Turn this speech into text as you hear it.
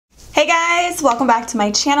Hey guys, welcome back to my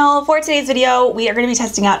channel. For today's video, we are going to be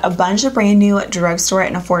testing out a bunch of brand new drugstore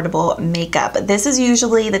and affordable makeup. This is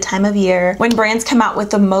usually the time of year when brands come out with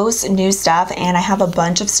the most new stuff, and I have a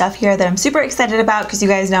bunch of stuff here that I'm super excited about because you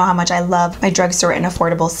guys know how much I love my drugstore and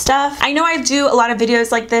affordable stuff. I know I do a lot of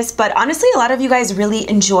videos like this, but honestly, a lot of you guys really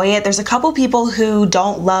enjoy it. There's a couple people who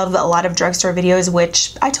don't love a lot of drugstore videos,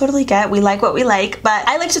 which I totally get. We like what we like, but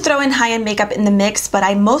I like to throw in high-end makeup in the mix, but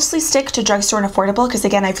I mostly stick to drugstore and affordable because,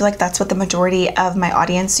 again, I feel like that's what the majority of my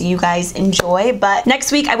audience, you guys, enjoy. But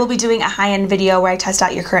next week I will be doing a high-end video where I test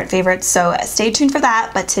out your current favorites, so stay tuned for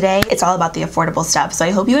that. But today it's all about the affordable stuff, so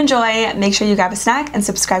I hope you enjoy. Make sure you grab a snack and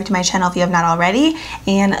subscribe to my channel if you have not already,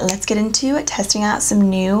 and let's get into testing out some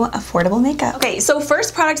new affordable makeup. Okay, so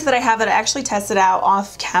first product that I have that I actually tested out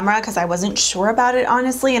off camera because I wasn't sure about it,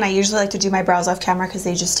 honestly, and I usually like to do my brows off camera because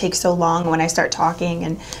they just take so long when I start talking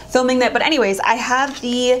and filming that. But anyways, I have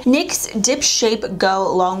the NYX Dip Shape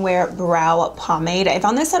Go Longwear Brow Pomade. I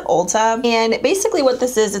found this at Ulta, and basically what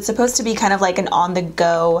this is, it's supposed to be kind of like an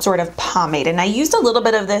on-the-go sort of pomade, and I used a little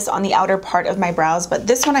bit of this on the outer part of my brows, but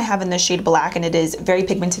this one I have in the shade black, and it is very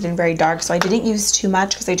pigmented and very dark, so I didn't use too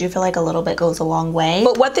much because I do feel like a little bit goes a long way.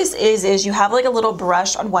 But what this is you have like a little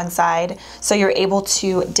brush on one side, so you're able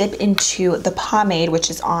to dip into the pomade,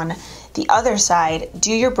 which is on the other side,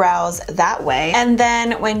 do your brows that way, and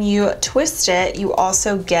then when you twist it, you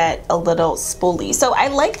also get a little spoolie. So I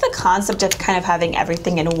like the concept of kind of having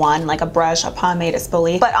everything in one, like a brush, a pomade, a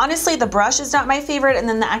spoolie. But honestly, the brush is not my favorite, and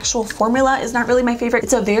then the actual formula is not really my favorite.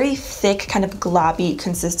 It's a very thick, kind of globby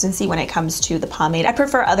consistency when it comes to the pomade. I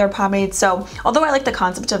prefer other pomades, so although I like the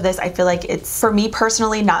concept of this, I feel like it's, for me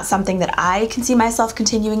personally, not something that I can see myself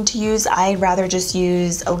continuing to use. I'd rather just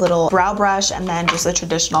use a little brow brush and then just a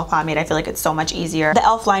traditional pomade. I feel like it's so much easier. The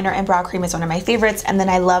e.l.f. liner and brow cream is one of my favorites, and then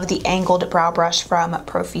I love the angled brow brush from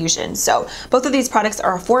Profusion. So both of these products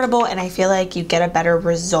are affordable, and I feel like you get a better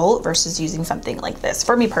result versus using something like this,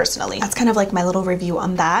 for me personally. That's kind of like my little review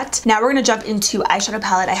on that. Now we're gonna jump into eyeshadow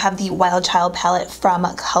palette. I have the Wild Child palette from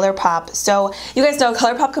ColourPop. So you guys know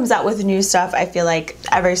ColourPop comes out with new stuff, I feel like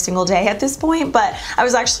every single day at this point, but I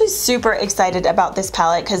was actually super excited about this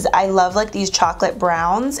palette because I love like these chocolate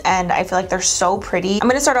browns, and I feel like they're so pretty. I'm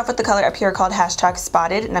gonna start off with the color up here called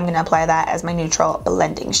 #Spotted, and I'm going to apply that as my neutral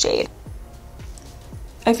blending shade.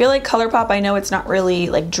 I feel like ColourPop, I know it's not really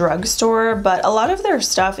like drugstore, but a lot of their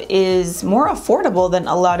stuff is more affordable than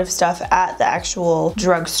a lot of stuff at the actual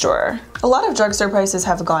drugstore. A lot of drugstore prices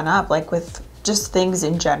have gone up, like with just things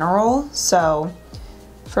in general, so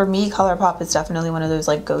for me, ColourPop is definitely one of those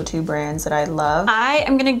like go-to brands that I love. I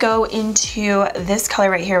am gonna go into this color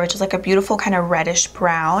right here, which is like a beautiful kind of reddish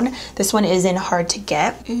brown. This one is in Hard to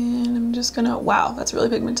Get. And I'm just gonna, wow, that's really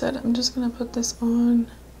pigmented. I'm just gonna put this on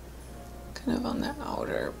kind of on the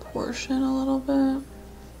outer portion a little bit.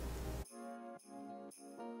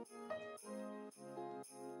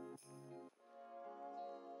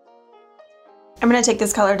 I'm gonna take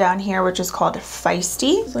this color down here, which is called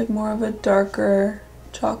Feisty. It's like more of a darker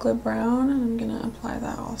chocolate brown, and I'm gonna apply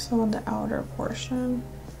that also on the outer portion.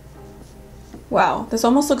 Wow, this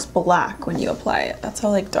almost looks black when you apply it. That's how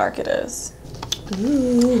like dark it is.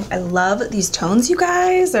 Ooh, I love these tones, you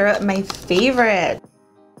guys. They're my favorite.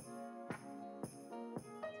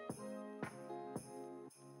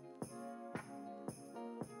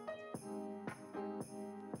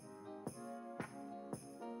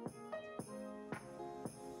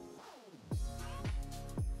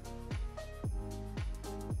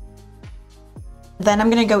 Then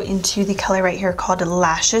I'm gonna go into the color right here called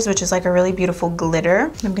Lashes, which is like a really beautiful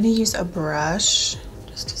glitter. I'm gonna use a brush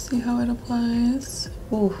just to see how it applies.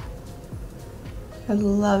 Ooh, I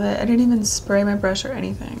love it. I didn't even spray my brush or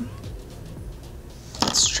anything.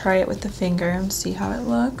 Let's try it with the finger and see how it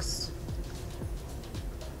looks.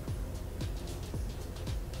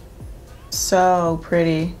 So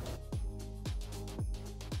pretty.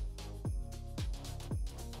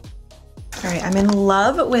 All right, I'm in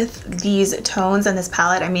love with these tones and this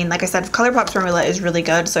palette. I mean, like I said, ColourPop's formula is really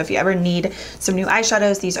good, so if you ever need some new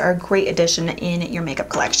eyeshadows, these are a great addition in your makeup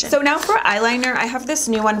collection. So now for eyeliner, I have this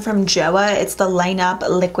new one from Joa. It's the Line Up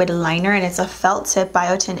Liquid Liner, and it's a felt tip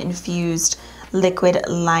biotin infused liquid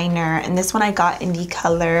liner, and this one I got in the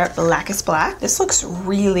color Blackest Black. This looks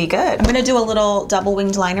really good. I'm gonna do a little double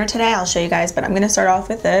winged liner today. I'll show you guys, but I'm gonna start off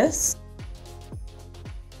with this.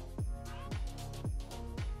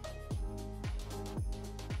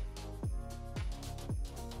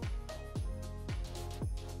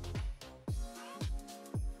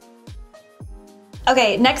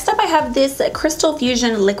 Okay, next up I have this Crystal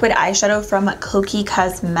Fusion Liquid Eyeshadow from Koki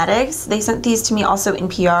Cosmetics. They sent these to me also in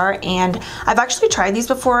PR, and I've actually tried these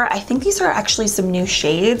before. I think these are actually some new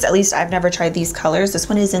shades. At least I've never tried these colors. This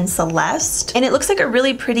one is in Celeste, and it looks like a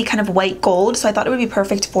really pretty kind of white gold, so I thought it would be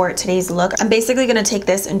perfect for today's look. I'm basically gonna take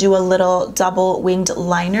this and do a little double winged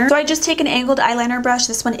liner. So I just take an angled eyeliner brush.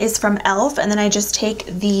 This one is from e.l.f. and then I just take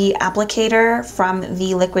the applicator from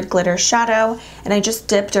the Liquid Glitter Shadow, and I just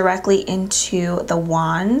dip directly into the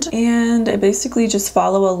wand, and I basically just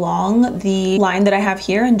follow along the line that I have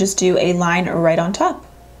here and just do a line right on top.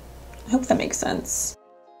 I hope that makes sense.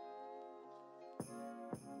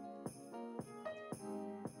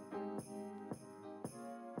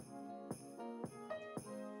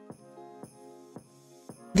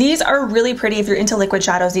 These are really pretty. If you're into liquid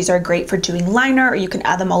shadows, these are great for doing liner, or you can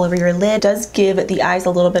add them all over your lid. It does give the eyes a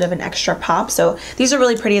little bit of an extra pop, so these are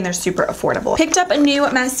really pretty and they're super affordable. Picked up a new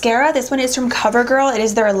mascara. This one is from CoverGirl. It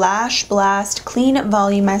is their Lash Blast Clean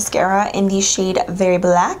Volume Mascara in the shade Very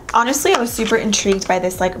Black. Honestly, I was super intrigued by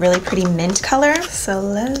this like really pretty mint color, so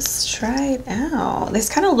let's try it out. This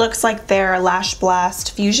kind of looks like their Lash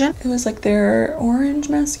Blast Fusion. It was like their orange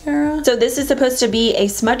mascara. So this is supposed to be a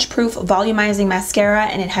smudge-proof volumizing mascara,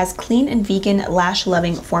 and it has clean and vegan lash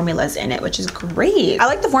loving formulas in it, which is great. I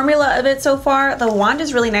like the formula of it so far. The wand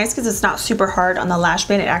is really nice because it's not super hard on the lash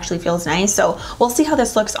band. It actually feels nice. So we'll see how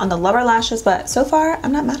this looks on the lower lashes, but so far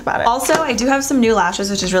I'm not mad about it. Also, I do have some new lashes,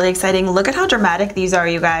 which is really exciting. Look at how dramatic these are,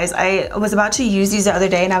 you guys. I was about to use these the other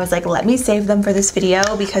day and I was like, let me save them for this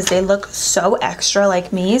video because they look so extra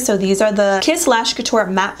like me. So these are the Kiss Lash Couture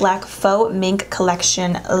Matte Black Faux Mink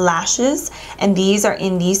Collection lashes, and these are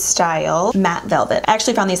in the style Matte Velvet. I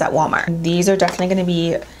actually found these at Walmart. These are definitely going to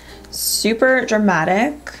be super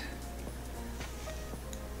dramatic.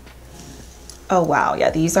 Oh wow, yeah,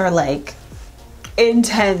 these are like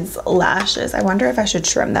intense lashes. I wonder if I should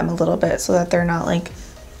trim them a little bit so that they're not like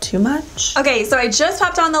too much. Okay, so I just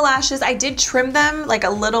popped on the lashes. I did trim them like a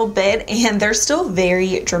little bit and they're still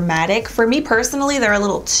very dramatic. For me personally, they're a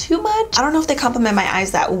little too much. I don't know if they complement my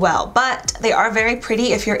eyes that well, but they are very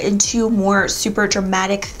pretty. If you're into more super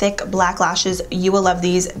dramatic, thick black lashes, you will love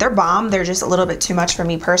these. They're bomb. They're just a little bit too much for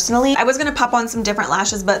me personally. I was gonna pop on some different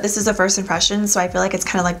lashes, but this is a first impression, so I feel like it's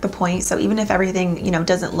kind of like the point. So even if everything, you know,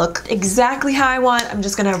 doesn't look exactly how I want, I'm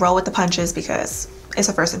just gonna roll with the punches because it's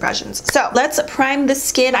a first impressions. So let's prime the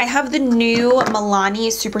skin. I have the new Milani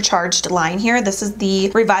Supercharged line here. This is the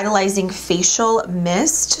Revitalizing Facial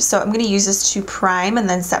Mist. So I'm gonna use this to prime and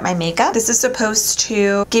then set my makeup. This is supposed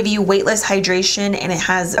to give you weightless hydration, and it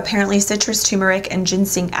has apparently citrus, turmeric, and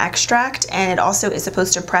ginseng extract. And it also is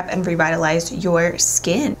supposed to prep and revitalize your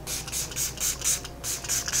skin.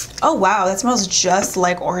 Oh wow, that smells just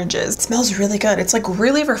like oranges. It smells really good. It's like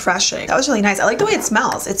really refreshing. That was really nice. I like the way it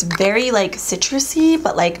smells. It's very like citrusy,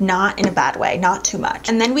 but like not in a bad way, not too much.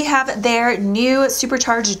 And then we have their new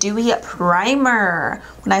Supercharged Dewy Primer.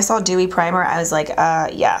 When I saw Dewy Primer, I was like,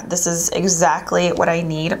 yeah, this is exactly what I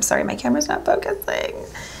need. I'm sorry, my camera's not focusing.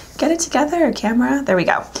 Get it together, camera. There we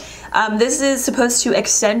go. This is supposed to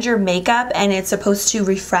extend your makeup, and it's supposed to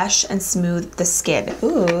refresh and smooth the skin.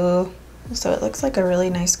 Ooh. So it looks like a really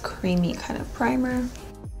nice creamy kind of primer.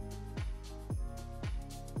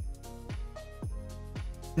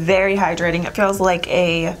 Very hydrating. It feels like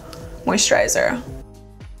a moisturizer.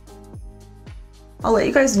 I'll let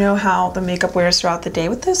you guys know how the makeup wears throughout the day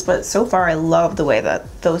with this, but so far I love the way that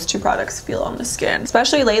those two products feel on the skin.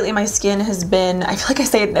 Especially lately, my skin has been, I feel like I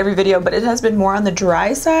say it in every video, but it has been more on the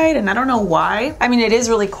dry side, and I don't know why. I mean, it is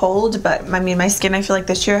really cold, but I mean, my skin, I feel like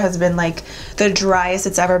this year has been like the driest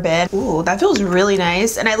it's ever been. Ooh, that feels really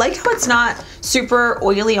nice. And I like how it's not super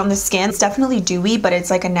oily on the skin. It's definitely dewy, but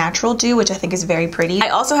it's like a natural dew, which I think is very pretty. I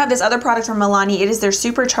also have this other product from Milani. It is their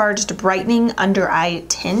Supercharged Brightening Under Eye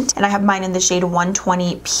Tint, and I have mine in the shade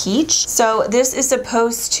 120 Peach. So this is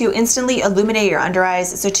supposed to instantly illuminate your under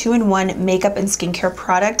eyes. It's a 2-in-1 makeup and skincare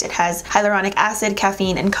product. It has hyaluronic acid,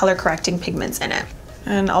 caffeine, and color correcting pigments in it.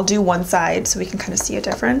 And I'll do one side so we can kind of see a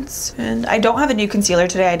difference. And I don't have a new concealer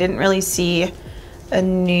today. I didn't really see a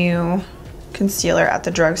new concealer at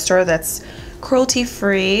the drugstore that's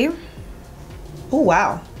cruelty-free. Oh,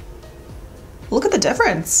 wow. Look at the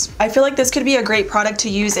difference. I feel like this could be a great product to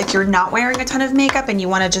use if you're not wearing a ton of makeup and you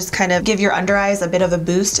want to just kind of give your under eyes a bit of a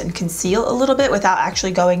boost and conceal a little bit without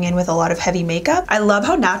actually going in with a lot of heavy makeup. I love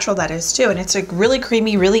how natural that is too, and it's like really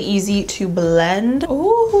creamy, really easy to blend.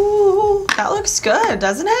 Ooh, that looks good,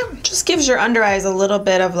 doesn't it? Just gives your under eyes a little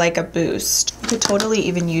bit of like a boost. You could totally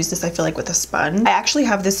even use this, I feel like, with a sponge. I actually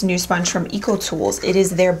have this new sponge from EcoTools. It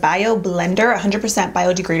is their Bio Blender 100%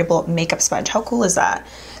 biodegradable makeup sponge. How cool is that?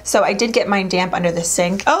 So I did get mine damp damp under the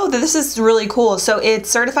sink. Oh, this is really cool. So it's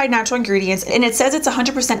certified natural ingredients, and it says it's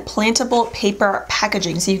 100% plantable paper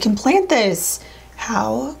packaging. So you can plant this.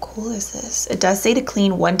 How cool is this? It does say to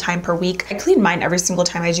clean 1 time per week. I clean mine every single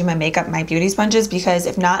time I do my makeup, my beauty sponges, because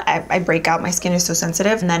if not, I break out. My skin is so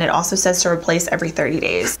sensitive. And then it also says to replace every 30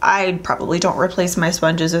 days. I probably don't replace my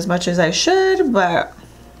sponges as much as I should, but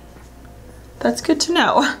that's good to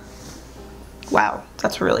know. Wow,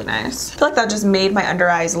 that's really nice. I feel like that just made my under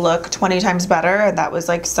eyes look 20 times better. That was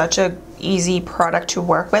like such a easy product to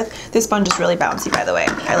work with. This sponge is really bouncy, by the way.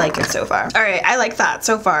 I like it so far. All right, I like that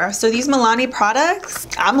so far. So these Milani products,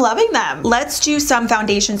 I'm loving them. Let's do some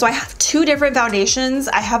foundation. So I have 2 different foundations.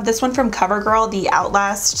 I have this one from CoverGirl, the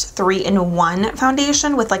Outlast 3-in-1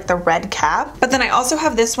 foundation with like the red cap. But then I also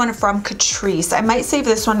have this one from Catrice. I might save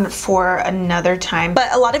this one for another time.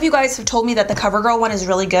 But a lot of you guys have told me that the CoverGirl one is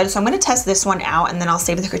really good. So I'm gonna test this one out and then I'll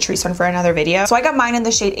save the Catrice one for another video. So I got mine in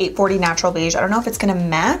the shade 840 Natural Beige. I don't know if it's gonna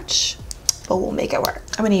match, but we'll make it work.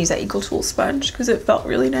 I'm gonna use that Eco Tool sponge because it felt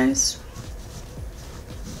really nice.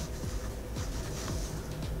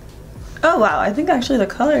 Oh wow, I think actually the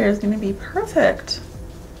color is gonna be perfect.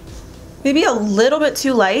 Maybe a little bit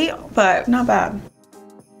too light, but not bad.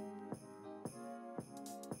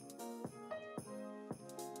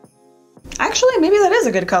 Actually, maybe that is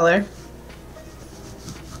a good color.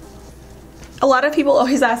 A lot of people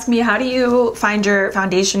always ask me, how do you find your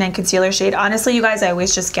foundation and concealer shade? Honestly, you guys, I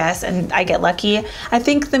always just guess and I get lucky. I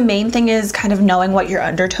think the main thing is kind of knowing what your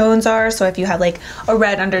undertones are. So if you have like a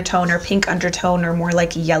red undertone or pink undertone or more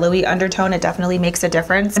like yellowy undertone, it definitely makes a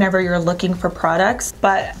difference whenever you're looking for products.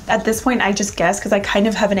 But at this point, I just guess because I kind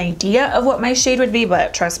of have an idea of what my shade would be,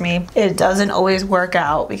 but trust me, it doesn't always work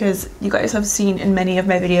out because you guys have seen in many of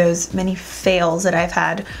my videos, many fails that I've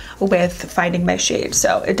had with finding my shade.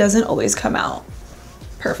 So it doesn't always come out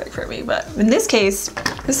perfect for me, but in this case,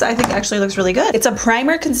 this I think actually looks really good. It's a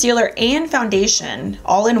primer, concealer, and foundation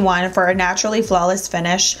all in one for a naturally flawless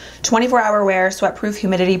finish. 24-hour wear, sweat-proof,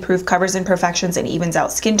 humidity-proof, covers imperfections and evens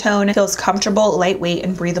out skin tone. Feels comfortable, lightweight,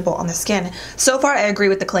 and breathable on the skin. So far, I agree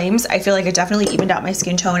with the claims. I feel like it definitely evened out my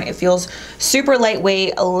skin tone. It feels super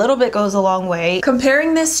lightweight. A little bit goes a long way.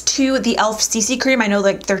 Comparing this to the e.l.f. CC Cream, I know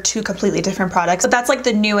like they're 2 completely different products, but that's like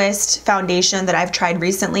the newest foundation that I've tried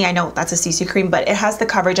recently. I know that's a CC Cream, but it has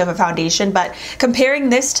the coverage of a foundation. But comparing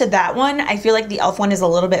this to that one, I feel like the e.l.f. one is a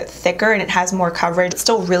little bit thicker and it has more coverage. It's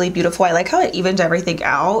still really beautiful. I like how it evens everything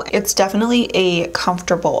out. It's definitely a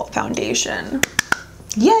comfortable foundation.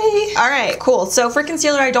 Yay! All right, cool. So for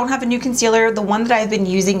concealer, I don't have a new concealer. The one that I've been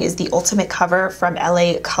using is the Ultimate Cover from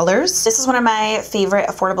LA Colors. This is one of my favorite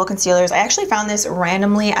affordable concealers. I actually found this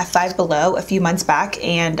randomly at Five Below a few months back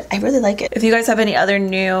and I really like it. If you guys have any other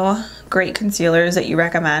new great concealers that you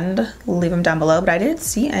recommend, leave them down below, but I didn't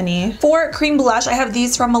see any. For cream blush, I have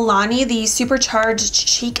these from Milani, the Supercharged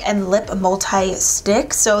Cheek and Lip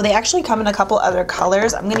Multi-Stick. So they actually come in a couple other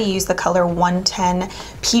colors. I'm gonna use the color 110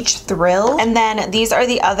 Peach Thrill. And then these are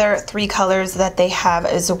the other 3 colors that they have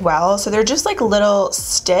as well. So they're just like little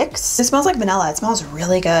sticks. It smells like vanilla. It smells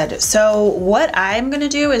really good. So what I'm gonna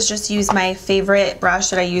do is just use my favorite brush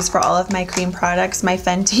that I use for all of my cream products, my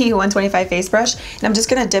Fenty 125 face brush. And I'm just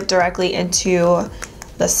gonna dip directly into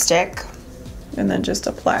the stick and then just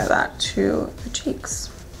apply that to the cheeks.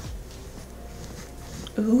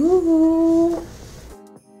 Ooh.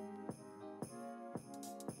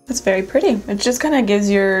 It's very pretty. It just kind of gives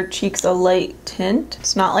your cheeks a light tint.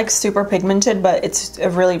 It's not like super pigmented, but it's a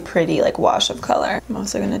really pretty like wash of color. I'm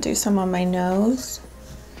also gonna do some on my nose.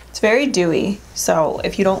 It's very dewy, so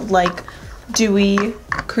if you don't like dewy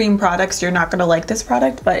cream products, you're not gonna like this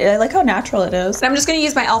product, but I like how natural it is. And I'm just gonna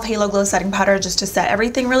use my e.l.f. Halo Glow Setting Powder just to set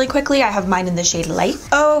everything really quickly. I have mine in the shade Light.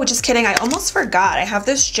 Oh, just kidding, I almost forgot. I have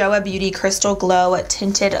this JoA Beauty Crystal Glow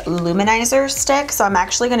Tinted Luminizer Stick, so I'm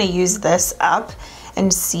actually gonna use this up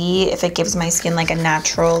and see if it gives my skin like a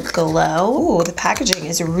natural glow. Ooh, the packaging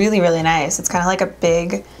is really, really nice. It's kind of like a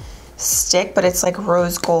big stick, but it's like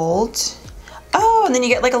rose gold. Oh, and then you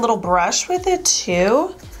get like a little brush with it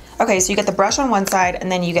too. Okay, so you get the brush on one side and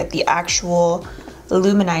then you get the actual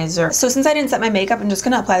luminizer. So since I didn't set my makeup, I'm just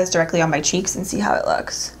gonna apply this directly on my cheeks and see how it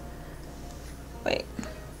looks. Wait,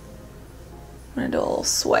 I'm gonna do a little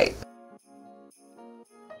swipe.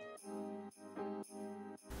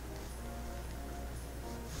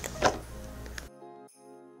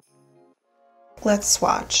 Let's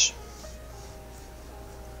swatch.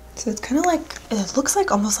 So it's kind of like, it looks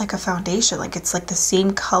like almost like a foundation, like it's like the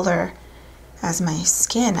same color as my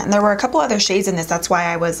skin. And there were a couple other shades in this. That's why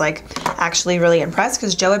I was like actually really impressed,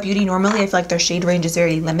 because JoA Beauty normally I feel like their shade range is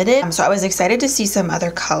very limited. So I was excited to see some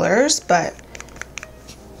other colors, but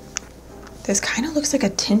This kind of looks like a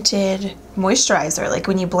tinted moisturizer. Like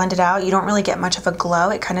when you blend it out, you don't really get much of a glow.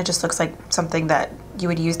 It kind of just looks like something that you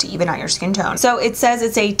would use to even out your skin tone. So it says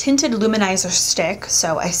it's a tinted luminizer stick.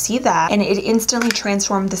 So I see that. And it instantly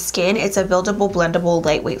transformed the skin. It's a buildable, blendable,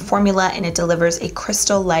 lightweight formula, and it delivers a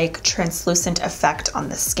crystal-like translucent effect on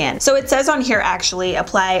the skin. So it says on here, actually,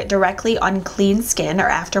 apply directly on clean skin or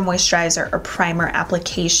after moisturizer or primer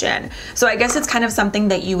application. So I guess it's kind of something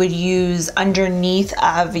that you would use underneath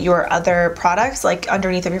of your other products, like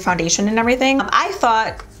underneath of your foundation and everything. I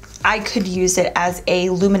thought I could use it as a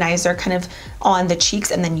luminizer kind of on the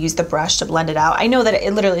cheeks and then use the brush to blend it out. I know that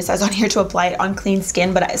it literally says on here to apply it on clean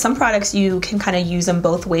skin, but some products you can kind of use them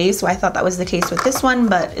both ways. So I thought that was the case with this one,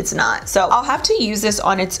 but it's not. So I'll have to use this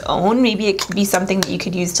on its own. Maybe it could be something that you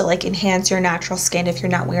could use to like enhance your natural skin if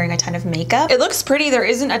you're not wearing a ton of makeup. It looks pretty. There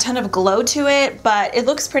isn't a ton of glow to it, but it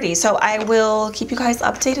looks pretty. So I will keep you guys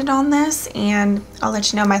updated on this and I'll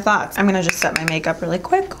let you know my thoughts. I'm gonna just set my makeup really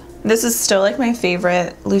quick. This is still like my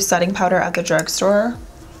favorite loose setting powder at the drugstore.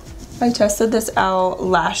 I tested this out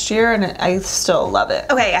last year and I still love it.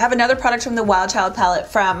 Okay, I have another product from the Wild Child palette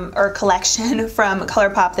collection from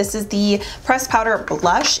ColourPop. This is the pressed powder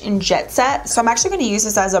blush in Jet Set. So I'm actually gonna use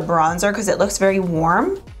this as a bronzer because it looks very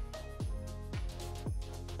warm.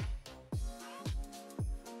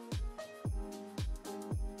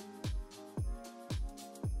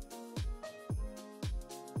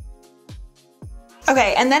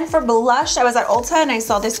 Okay, and then for blush, I was at Ulta and I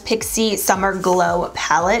saw this Pixi Summer Glow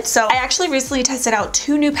palette. So I actually recently tested out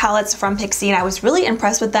 2 new palettes from Pixi and I was really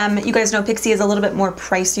impressed with them. You guys know Pixi is a little bit more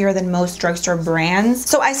pricier than most drugstore brands.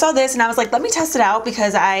 So I saw this and I was like, let me test it out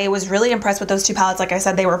because I was really impressed with those 2 palettes. Like I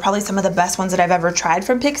said, they were probably some of the best ones that I've ever tried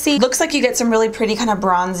from Pixi. Looks like you get some really pretty kind of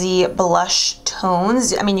bronzy blush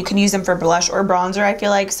tones. I mean, you can use them for blush or bronzer, I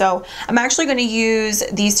feel like. So I'm actually gonna use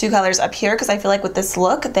these 2 colors up here because I feel like with this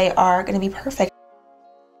look, they are gonna be perfect.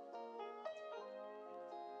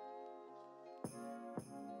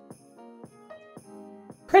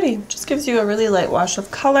 Pretty, just gives you a really light wash of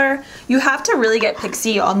color. You have to really get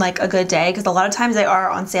Pixi on like a good day because a lot of times they are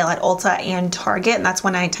on sale at Ulta and Target, and that's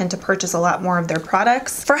when I tend to purchase a lot more of their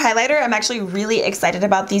products. For highlighter, I'm actually really excited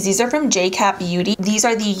about these. These are from JCap Beauty. These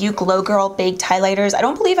are the You Glow Girl Baked Highlighters. I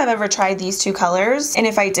don't believe I've ever tried these 2 colors, and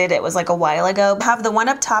if I did, it was like a while ago. I have the one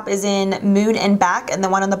up top is in Moon and Back, and the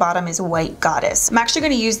one on the bottom is White Goddess. I'm actually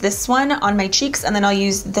going to use this one on my cheeks, and then I'll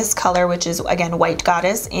use this color, which is again White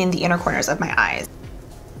Goddess, in the inner corners of my eyes.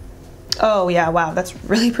 Oh yeah, wow, that's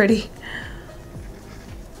really pretty.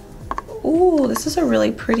 Ooh, this is a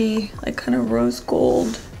really pretty, like kind of rose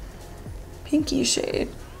gold, pinky shade.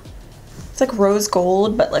 It's like rose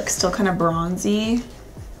gold, but like still kind of bronzy.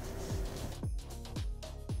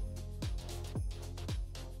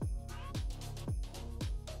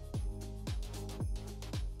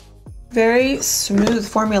 Very smooth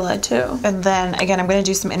formula too. And then again, I'm gonna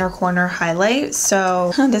do some inner corner highlight.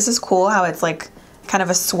 So this is cool how it's like kind of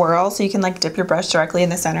a swirl, so you can like dip your brush directly in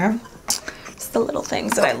the center. It's the little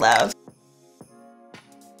things that I love.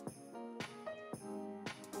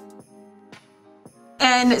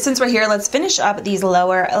 And since we're here, let's finish up these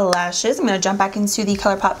lower lashes. I'm gonna jump back into the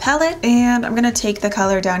ColourPop palette and I'm gonna take the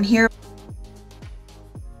color down here.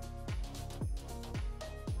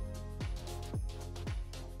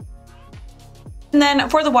 And then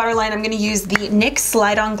for the waterline, I'm gonna use the NYX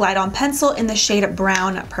Slide On Glide On pencil in the shade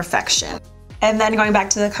Brown Perfection. And then going back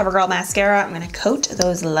to the CoverGirl mascara, I'm gonna coat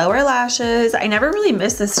those lower lashes. I never really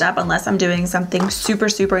miss this step unless I'm doing something super,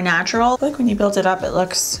 super natural. I feel like when you build it up, it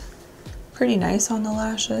looks pretty nice on the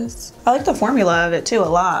lashes. I like the formula of it too a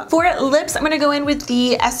lot. For lips, I'm gonna go in with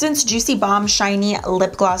the Essence Juicy Bomb Shiny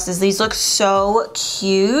Lip Glosses. These look so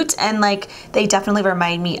cute and like they definitely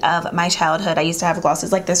remind me of my childhood. I used to have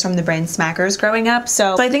glosses like this from the brand Smackers growing up.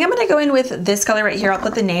 So I think I'm gonna go in with this color right here. I'll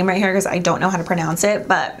put the name right here because I don't know how to pronounce it,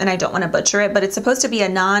 and I don't wanna butcher it, but it's supposed to be a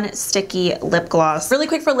non-sticky lip gloss. Really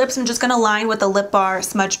quick for lips, I'm just gonna line with the Lip Bar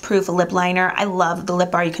Smudge Proof Lip Liner. I love the Lip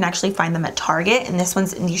Bar. You can actually find them at Target, and this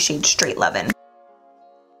one's in the shade Straight Lovin'.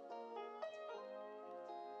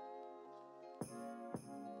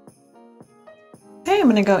 Okay, I'm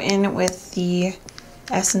gonna go in with the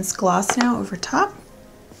Essence Gloss now over top.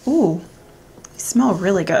 Ooh, they smell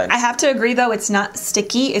really good. I have to agree though, it's not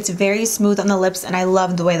sticky. It's very smooth on the lips and I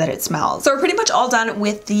love the way that it smells. So we're pretty much all done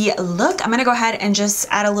with the look. I'm gonna go ahead and just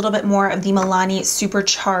add a little bit more of the Milani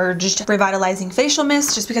Supercharged Revitalizing Facial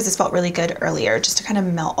Mist just because it felt really good earlier, just to kind of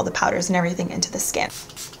melt all the powders and everything into the skin.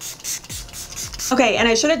 Okay, and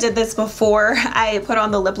I should have did this before I put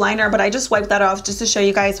on the lip liner, but I just wiped that off just to show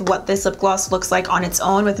you guys what this lip gloss looks like on its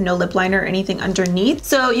own with no lip liner or anything underneath.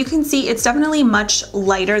 So you can see it's definitely much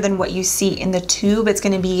lighter than what you see in the tube. It's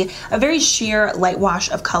going to be a very sheer light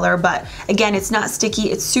wash of color, but again, it's not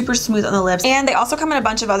sticky. It's super smooth on the lips, and they also come in a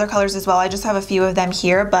bunch of other colors as well. I just have a few of them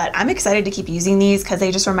here, but I'm excited to keep using these because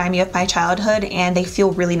they just remind me of my childhood and they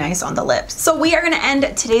feel really nice on the lips. So we are going to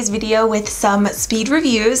end today's video with some speed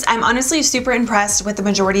reviews. I'm honestly super impressed with the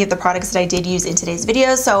majority of the products that I did use in today's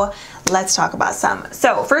video, so let's talk about some.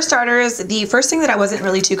 So for starters, the first thing that I wasn't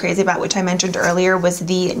really too crazy about, which I mentioned earlier, was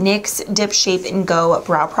the NYX Dip Shape and Go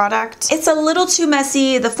brow product. It's a little too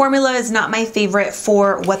messy. The formula is not my favorite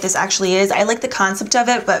for what this actually is. I like the concept of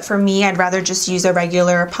it, but for me, I'd rather just use a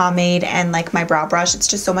regular pomade and like my brow brush. It's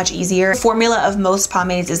just so much easier. The formula of most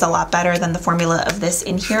pomades is a lot better than the formula of this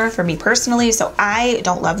in here for me personally, so I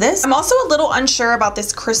don't love this. I'm also a little unsure about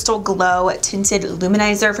this Crystal Glow Tinted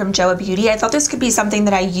Luminizer from JoA Beauty. I thought this could be something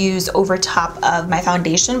that I use over top of my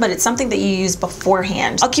foundation, but it's something that you use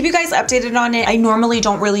beforehand. I'll keep you guys updated on it. I normally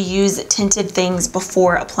don't really use tinted things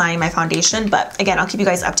before applying my foundation, but again, I'll keep you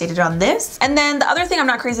guys updated on this. And then the other thing I'm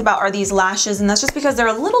not crazy about are these lashes, and that's just because they're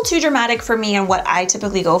a little too dramatic for me and what I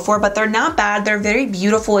typically go for, but they're not bad. They're very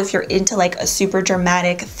beautiful if you're into like a super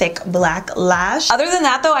dramatic, thick black lash. Other than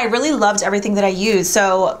that though, I really loved everything that I used.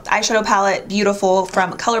 So eyeshadow palette, beautiful,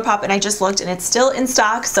 from ColourPop, and I just looked and it's still in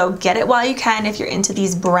stock, so get it while you can. If you're into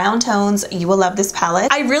these brown tones, you will love this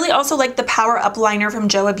palette. I really also like the Power Up liner from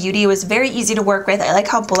JoA Beauty. It was very easy to work with. I like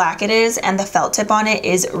how black it is, and the felt tip on it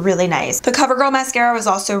is really nice. The CoverGirl mascara was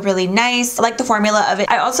also really nice. I like the formula of it.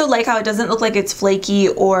 I also like how it doesn't look like it's flaky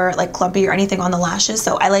or like clumpy or anything on the lashes,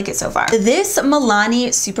 so I like it so far. This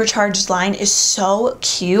Milani Supercharged line is so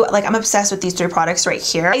cute. Like, I'm obsessed with these three products right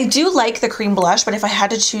here. I do like the cream blush, but if I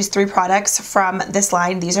had to choose three products from this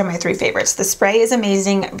line, these are my three favorites. The spray is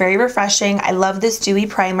amazing, very refreshing. I love this dewy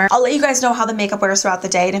primer. I'll let you guys know how the makeup wears throughout the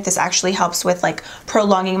day and if this actually helps with like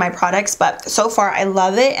prolonging my products, but so far I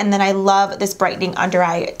love it. And then I love this brightening under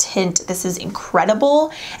eye tint. This is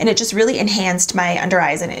incredible, and it just really enhanced my under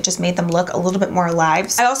eyes and it just made them look a little bit more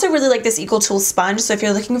alive. I also really like this Equal Tools sponge, so if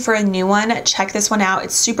you're looking for a new one, check this one out.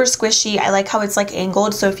 It's super squishy. I like how it's like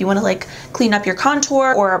angled, so if you want to like clean up your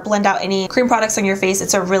contour or blend out any cream products on your face,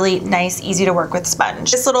 it's a really nice, easy to work with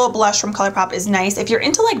sponge. This little blush from ColourPop is nice. If you're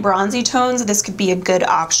into like bronzy tones, this could be a good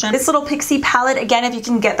option. This little Pixie palette, again, if you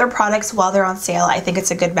can get their products while they're on sale, I think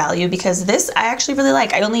it's a good value because this I actually really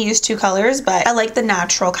like. I only use 2 colors, but I like the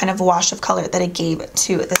natural kind of wash of color that it gave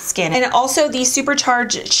to the skin. And also the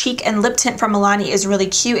Supercharged Cheek and Lip Tint from Milani is really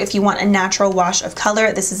cute if you want a natural wash of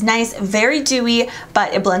color. This is nice, very dewy,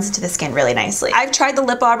 but it blends into the skin really nicely. I've tried the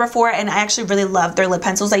Lip Bar before and I actually really love their lip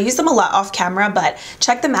pencils. I use them a lot off camera, but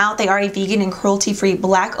check them out. They are a vegan and cruelty-free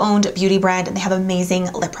black owned beauty brand and they have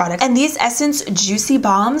amazing lip products. And these Essence Juicy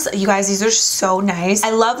Balms, you guys, these are so nice.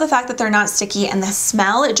 I love the fact that they're not sticky, and the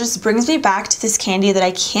smell, it just brings me back to this candy that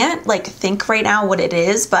I can't like think right now what it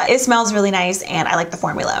is, but it smells really nice and I like the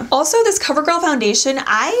formula. Also, this CoverGirl foundation,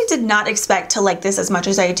 I did not expect to like this as much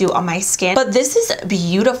as I do on my skin, but this is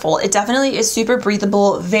beautiful. It definitely is super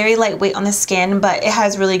breathable, very lightweight on the skin, but it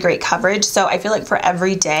has really great coverage. So I feel like for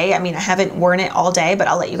every day, I mean, I haven't worn it all day, but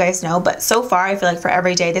I'll let you guys know, but so far I feel like for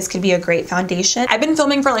every day this could be a great foundation. I've been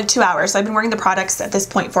filming for like 2 hours, so I've been wearing the products at this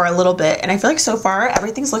point for a little bit, and I feel like so far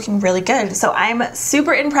everything's looking really good. So I'm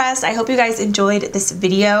super impressed. I hope you guys enjoyed this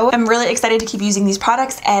video. I'm really excited to keep using these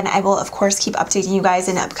products, and I will of course keep updating you guys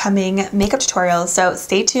in upcoming makeup tutorials, so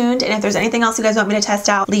stay tuned. And if there's anything else you guys want me to test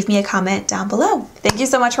out, leave me a comment down below. Thank you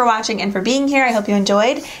so much for watching and for being here. I hope you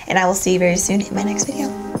enjoyed, and I will see you very soon in my next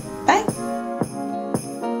video.